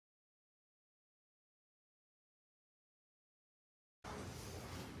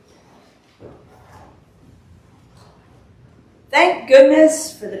Thank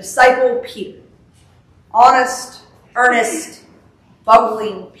goodness for the disciple Peter. Honest, earnest,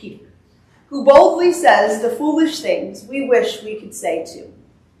 bubbling Peter, who boldly says the foolish things we wish we could say too.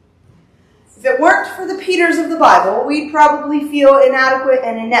 If it weren't for the Peters of the Bible, we'd probably feel inadequate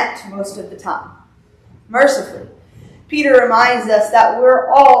and inept most of the time. Mercifully, Peter reminds us that we're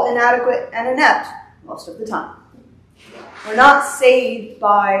all inadequate and inept most of the time. We're not saved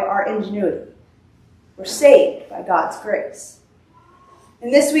by our ingenuity. We're saved by God's grace.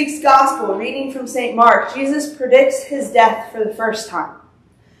 In this week's Gospel, reading from St. Mark, Jesus predicts his death for the first time.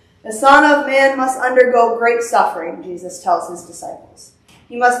 The Son of Man must undergo great suffering, Jesus tells his disciples.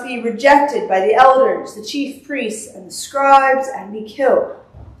 He must be rejected by the elders, the chief priests, and the scribes, and be killed,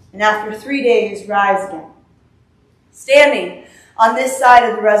 and after 3 days rise again. Standing on this side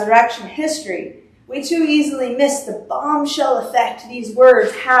of the resurrection history, we too easily miss the bombshell effect these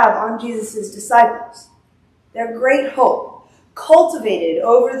words have on Jesus' disciples. Their great hope, cultivated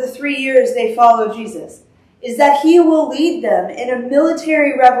over the 3 years they follow Jesus, is that he will lead them in a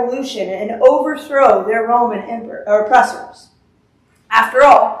military revolution and overthrow their Roman oppressors. After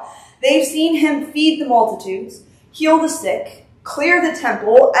all, they've seen him feed the multitudes, heal the sick, clear the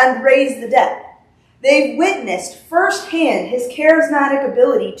temple, and raise the dead. They've witnessed firsthand his charismatic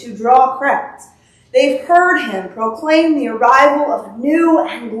ability to draw crowds. They've heard him proclaim the arrival of a new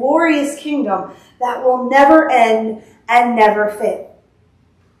and glorious kingdom that will never end and never fail.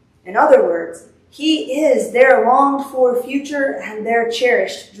 In other words, he is their longed-for future and their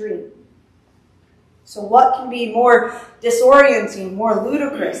cherished dream. So what can be more disorienting, more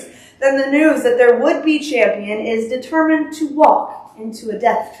ludicrous than the news that their would-be champion is determined to walk into a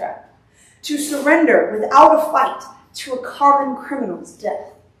death trap, to surrender without a fight to a common criminal's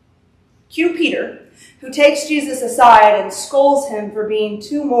death? Cue Peter, who takes Jesus aside and scolds him for being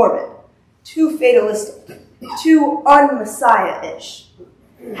too morbid, too fatalistic, too un-Messiah-ish.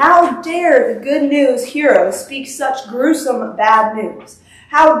 How dare the good news hero speak such gruesome bad news?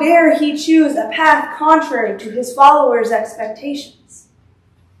 How dare he choose a path contrary to his followers' expectations?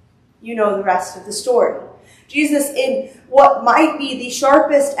 You know the rest of the story. Jesus, in what might be the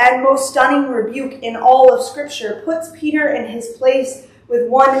sharpest and most stunning rebuke in all of Scripture, puts Peter in his place with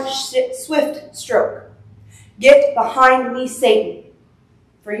one swift stroke. Get behind me, Satan,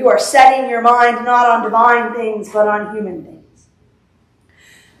 for you are setting your mind not on divine things, but on human things.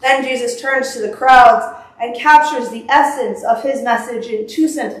 Then Jesus turns to the crowds and captures the essence of his message in 2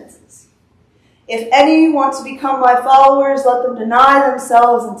 sentences. If any want to become my followers, let them deny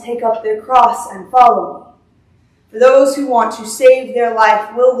themselves and take up their cross and follow me. For those who want to save their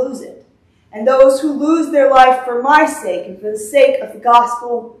life will lose it, and those who lose their life for my sake and for the sake of the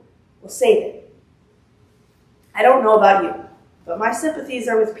gospel will save it. I don't know about you, but my sympathies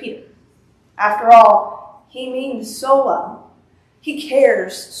are with Peter. After all, he means so well. He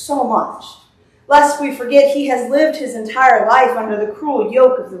cares so much. Lest we forget, he has lived his entire life under the cruel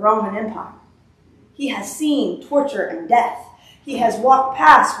yoke of the Roman Empire. He has seen torture and death. He has walked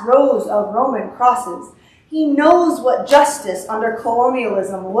past rows of Roman crosses. He knows what justice under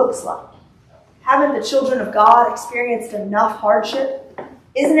colonialism looks like. Haven't the children of God experienced enough hardship?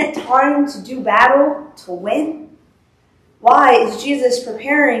 Isn't it time to do battle to win? Why is Jesus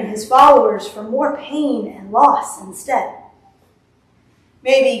preparing his followers for more pain and loss instead?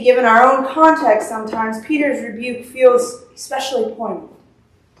 Maybe, given our own context sometimes, Peter's rebuke feels especially poignant.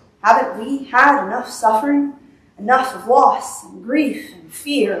 Haven't we had enough suffering, enough of loss and grief and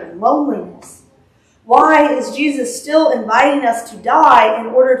fear and loneliness? Why is Jesus still inviting us to die in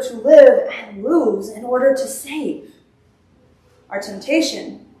order to live and lose in order to save? Our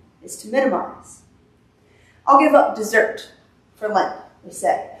temptation is to minimize. I'll give up dessert for Lent, we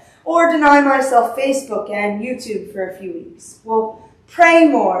say, or deny myself Facebook and YouTube for a few weeks. We'll pray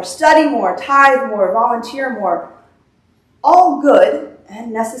more, study more, tithe more, volunteer more. All good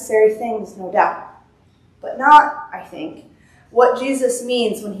and necessary things, no doubt. But not, I think, what Jesus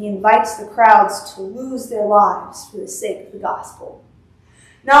means when he invites the crowds to lose their lives for the sake of the gospel.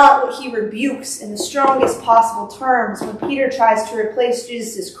 Not what he rebukes in the strongest possible terms when Peter tries to replace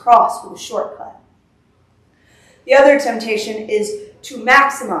Jesus' cross with a shortcut. The other temptation is to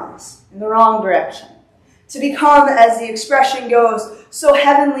maximize in the wrong direction. To become, as the expression goes, so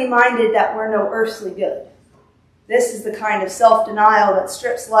heavenly minded that we're no earthly good. This is the kind of self-denial that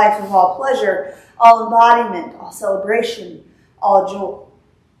strips life of all pleasure, all embodiment, all celebration, all joy.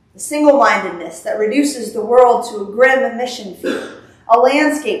 The single-mindedness that reduces the world to a grim mission field, a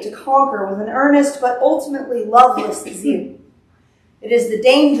landscape to conquer with an earnest but ultimately loveless zeal. It is the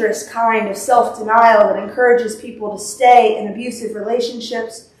dangerous kind of self-denial that encourages people to stay in abusive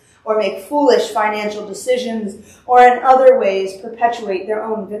relationships or make foolish financial decisions, or in other ways perpetuate their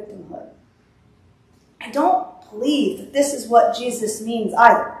own victimhood. I don't believe that this is what Jesus means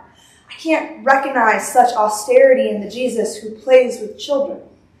either. I can't recognize such austerity in the Jesus who plays with children,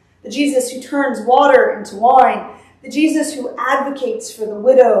 the Jesus who turns water into wine, the Jesus who advocates for the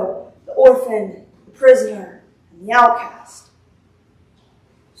widow, the orphan, the prisoner, and the outcast.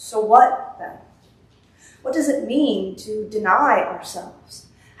 So what then? What does it mean to deny ourselves?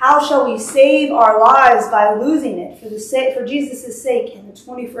 How shall we save our lives by losing it for Jesus' sake in the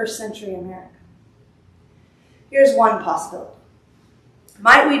 21st century America? Here's one possibility.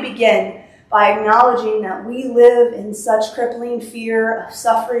 Might we begin by acknowledging that we live in such crippling fear of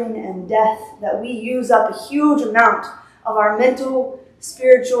suffering and death that we use up a huge amount of our mental,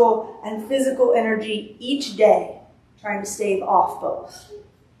 spiritual, and physical energy each day trying to stave off both.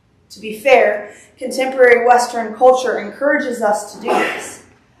 To be fair, contemporary Western culture encourages us to do this.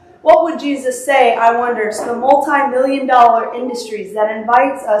 What would Jesus say, I wonder, to the multi-million-dollar industries that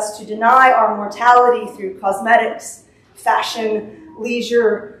invites us to deny our mortality through cosmetics, fashion,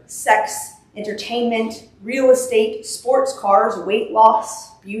 leisure, sex, entertainment, real estate, sports cars, weight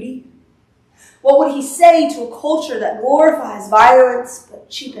loss, beauty? What would he say to a culture that glorifies violence but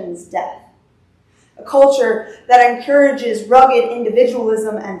cheapens death? A culture that encourages rugged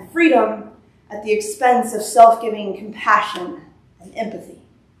individualism and freedom at the expense of self-giving compassion and empathy?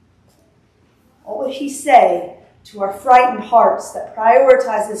 What would he say to our frightened hearts that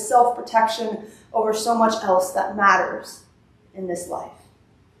prioritizes self-protection over so much else that matters in this life?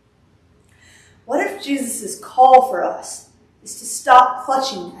 What if Jesus' call for us is to stop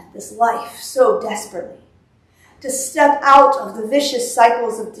clutching at this life so desperately, to step out of the vicious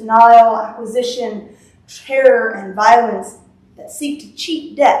cycles of denial, acquisition, terror, and violence that seek to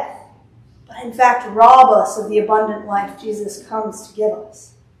cheat death, but in fact rob us of the abundant life Jesus comes to give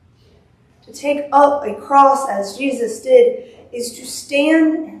us? To take up a cross as Jesus did is to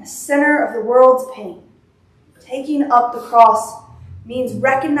stand in the center of the world's pain. Taking up the cross means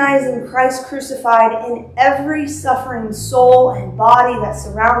recognizing Christ crucified in every suffering soul and body that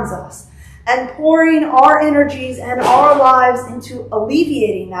surrounds us, and pouring our energies and our lives into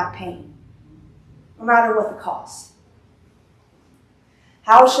alleviating that pain, no matter what the cost.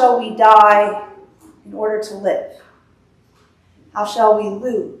 How shall we die in order to live? How shall we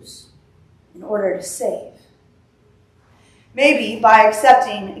lose in order to save? Maybe by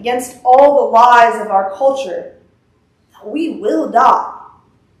accepting, against all the lies of our culture, that we will die,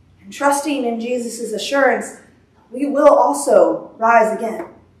 and trusting in Jesus' assurance that we will also rise again.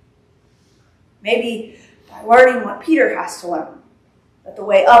 Maybe by learning what Peter has to learn, that the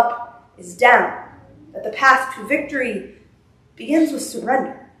way up is down, that the path to victory begins with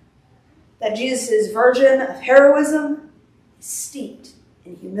surrender, that Jesus' version of heroism is steeped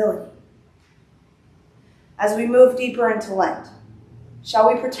in humility. As we move deeper into Lent,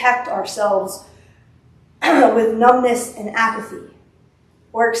 shall we protect ourselves with numbness and apathy,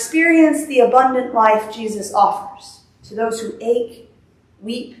 or experience the abundant life Jesus offers to those who ache,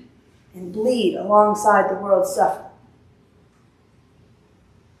 weep, and bleed alongside the world's suffering?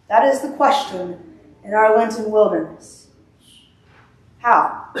 That is the question in our Lenten wilderness.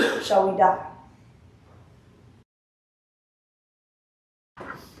 How shall we die?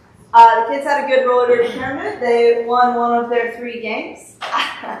 The kids had a good roller derby tournament. They won one of their 3 games.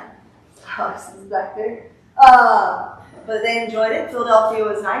 Alex is back there. But they enjoyed it. Philadelphia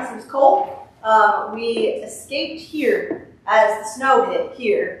was nice. It was cold. We escaped here as the snow hit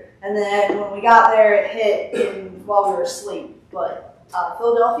here. And then when we got there, it hit while we were asleep. But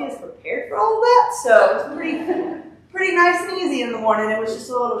Philadelphia is prepared for all of that. So it was pretty nice and easy in the morning. It was just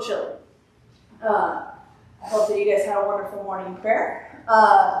a little chilly. I hope that you guys had a wonderful morning prayer.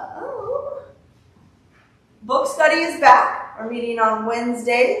 Book study is back. We're meeting on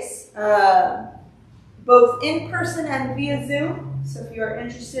Wednesdays, both in person and via Zoom. So if you are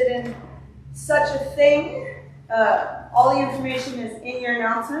interested in such a thing, all the information is in your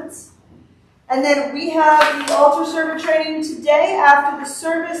announcements. And then we have the altar server training today after the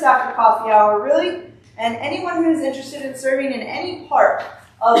service, after coffee hour, really. And anyone who is interested in serving in any part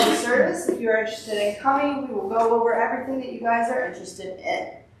of the service, if you're interested in coming, we will go over everything that you guys are interested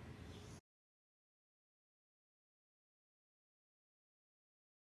in.